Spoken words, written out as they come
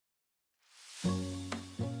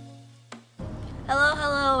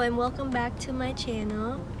Hello and welcome back to my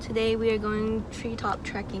channel. Today we are going treetop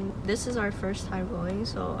trekking. This is our first time going,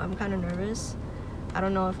 so I'm kind of nervous. I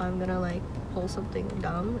don't know if I'm gonna like pull something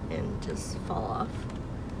dumb and just fall off.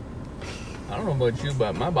 I don't know about you,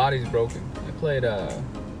 but my body's broken. I played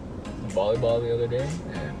volleyball the other day,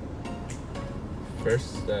 and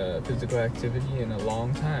first physical activity in a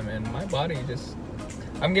long time, and my body just...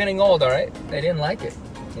 I'm getting old, alright? I didn't like it.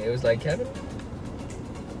 It was like, Kevin,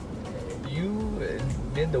 you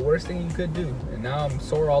did the worst thing you could do, and now I'm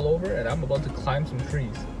sore all over and I'm about to climb some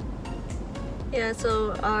trees. Yeah,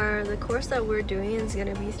 so the course that we're doing is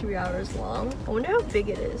gonna be 3 hours long. I wonder how big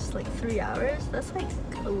it is. Like 3 hours? That's like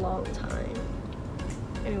a long time.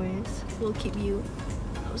 Anyways, we'll keep you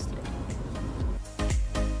posted.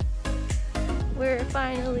 We're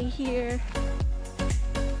finally here.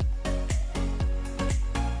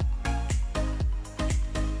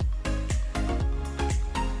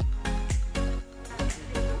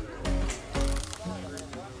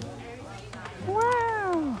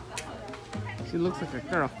 Wow! She looks like a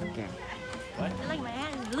girl again. What? I like my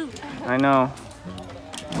hat is blue. I know.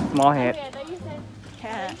 Small hat. Okay, I thought you said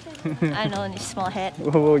cat. I know, and small hat.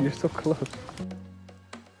 Whoa, you're so close.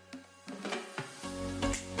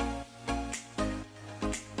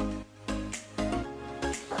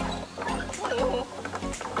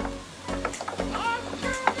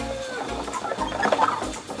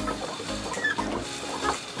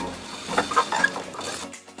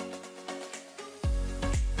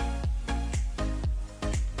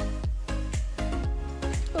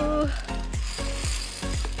 Remember,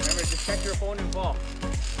 just check your phone and fall.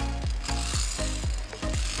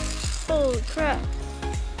 Holy crap.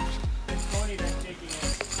 It's Tony that's taking it.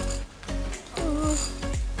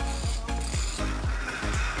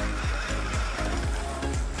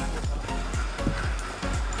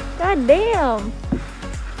 God damn.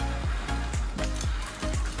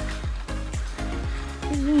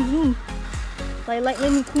 Zoom, zoom. Like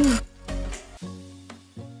Lightning McQueen.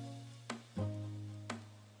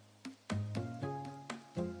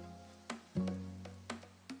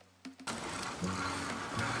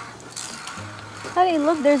 Honey,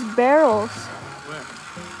 look, there's barrels. Where?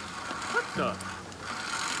 What the?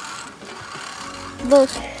 Look.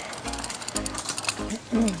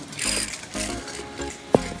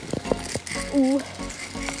 Ooh. Ooh.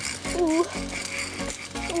 Ooh.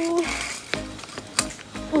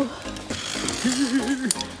 Ooh.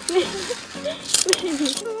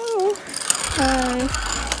 Hi.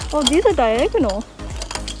 Oh, these are diagonal.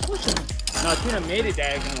 No, Tina made it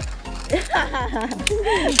diagonal.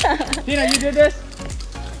 Tina, you did this?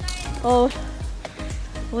 Oh.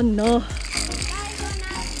 Oh no.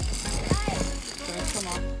 Come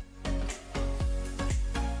on.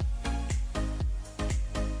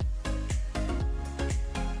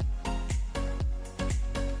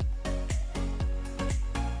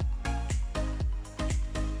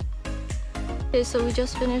 Okay, so we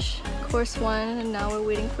just finished course 1 and now we're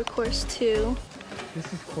waiting for course 2.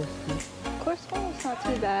 This is course 2. Course 1 was not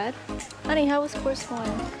too bad. Honey, how was course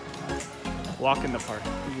 1? Walk in the park.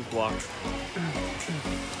 You just walk.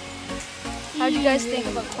 How'd you guys think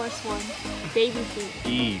about course 1? Baby food.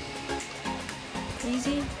 Eve.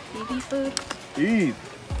 Easy? Baby food? Eve.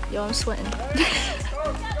 Yo, I'm sweating.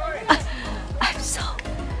 I'm so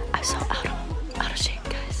out of shape,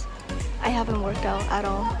 guys. I haven't worked out at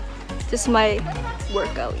all. This is my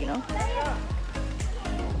workout, you know?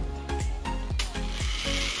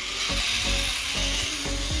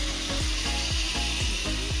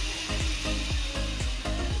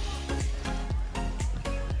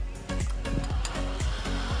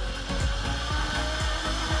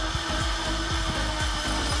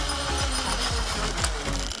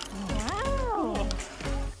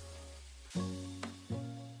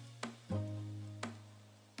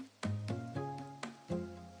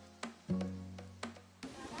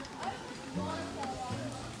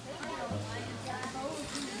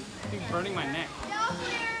 It's burning my neck.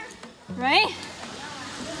 Right?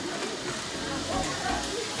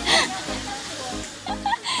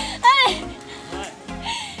 Hey! What?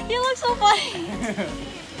 You look so funny.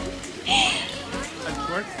 That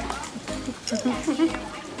works?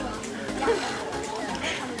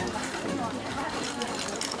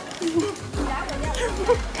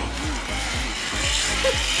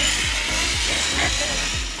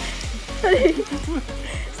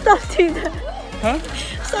 Stop doing that. Huh?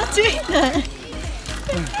 Stop doing that.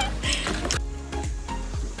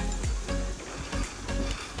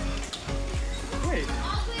 Wait.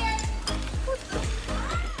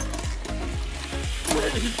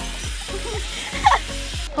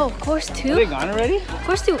 Oh, course Are 2? they gone already?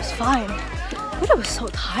 Course 2 was fine, but it was so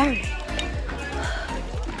tiring.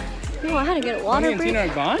 No, I had to get a water Mommy and break. Tina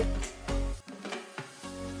are gone?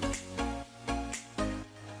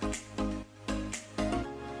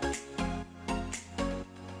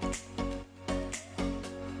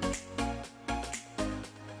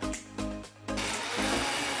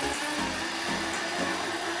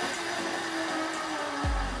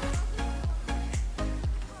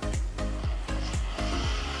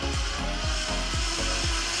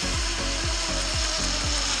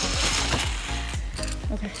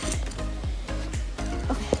 Okay.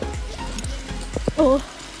 Okay. Oh.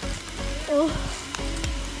 Oh.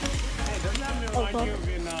 Hey, doesn't that remind you of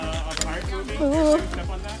in a park movie? Oh. Did you step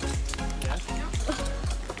on that? Yes.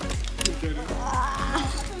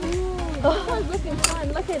 Oh, it's looking fun.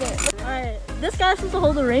 Look at it. Alright, this guy's supposed to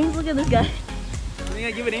hold the reins. Look at this guy. You think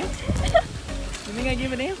I give it in? You think I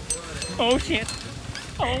give it in? Oh shit.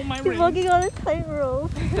 Oh my He's ring. walking on a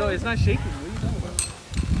tightrope. No, it's not shaking.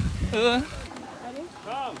 What are you talking about? Ready?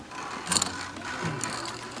 Come.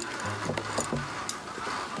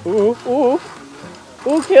 Ooh, ooh.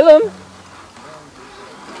 Ooh, kill him.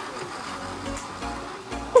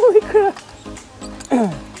 Holy crap.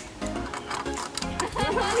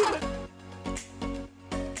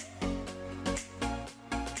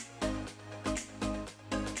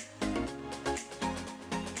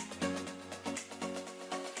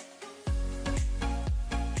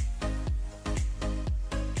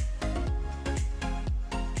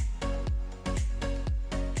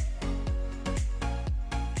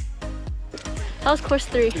 That was course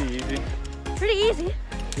 3. Pretty easy. Pretty easy.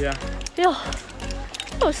 Yeah. Ew.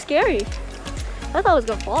 That was scary. I thought I was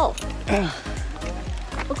gonna fall.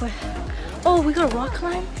 Okay. Oh, we got a rock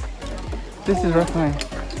climb? This is rock climb.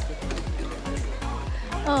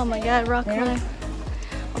 Oh my god, rock climb.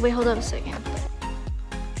 Oh, wait, hold up a second.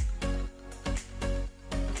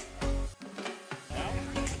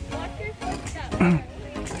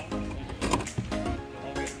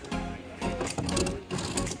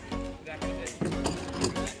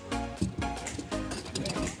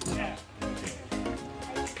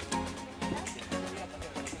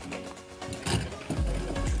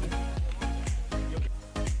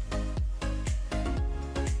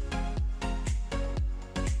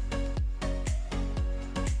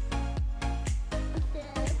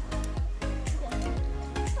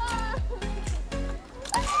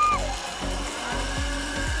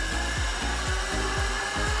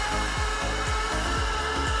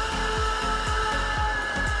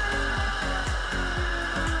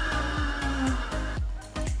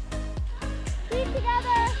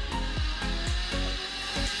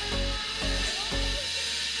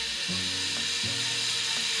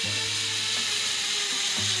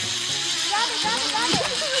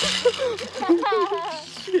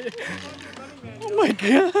 Oh my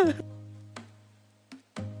god.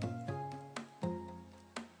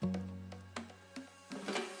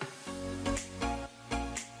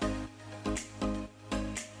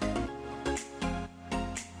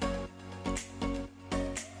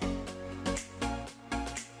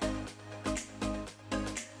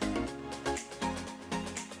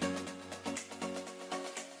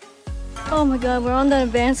 Oh my god, we're on the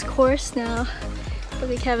advanced course now.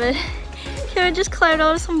 Look at Kevin. Kevin just climbed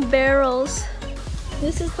out of some barrels.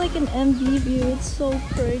 This is like an MV view. It's so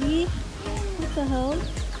pretty. What the hell?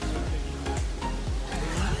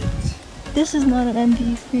 This is not an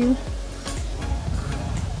MV view.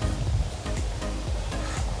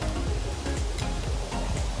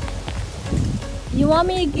 You want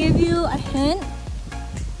me to give you a hint?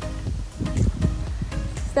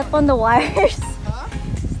 Step on the wires. Huh?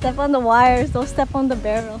 Step on the wires, don't step on the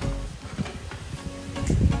barrel.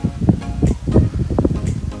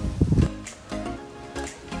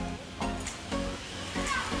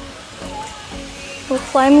 We're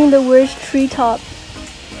climbing the worst treetop.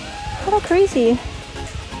 How crazy.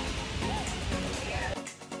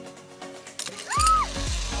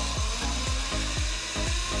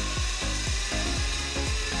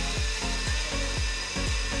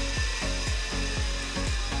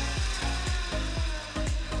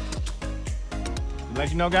 Let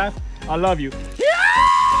you know, guys, I love you.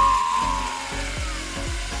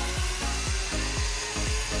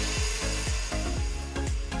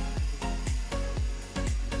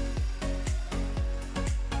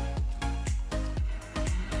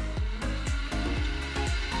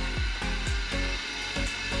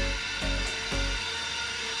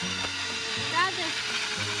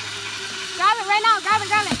 Grab it right now, grab it,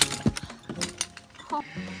 grab it. Oh.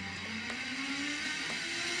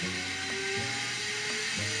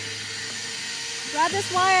 Grab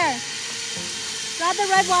this wire. Grab the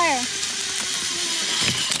red wire.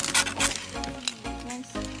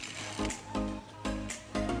 Nice.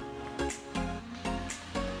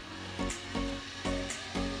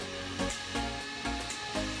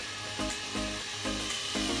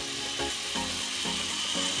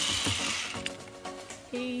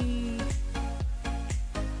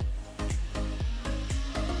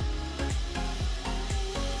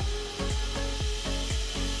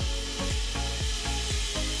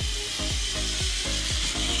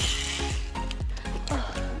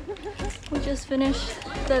 just finished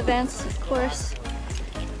the advanced course.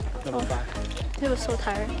 Level 5. It was so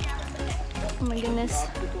tired. Oh my goodness.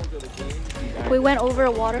 We went over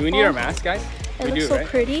a waterfall. Do we need our mask, guys? It We looks do, so right?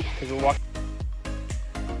 pretty. Because we're walking.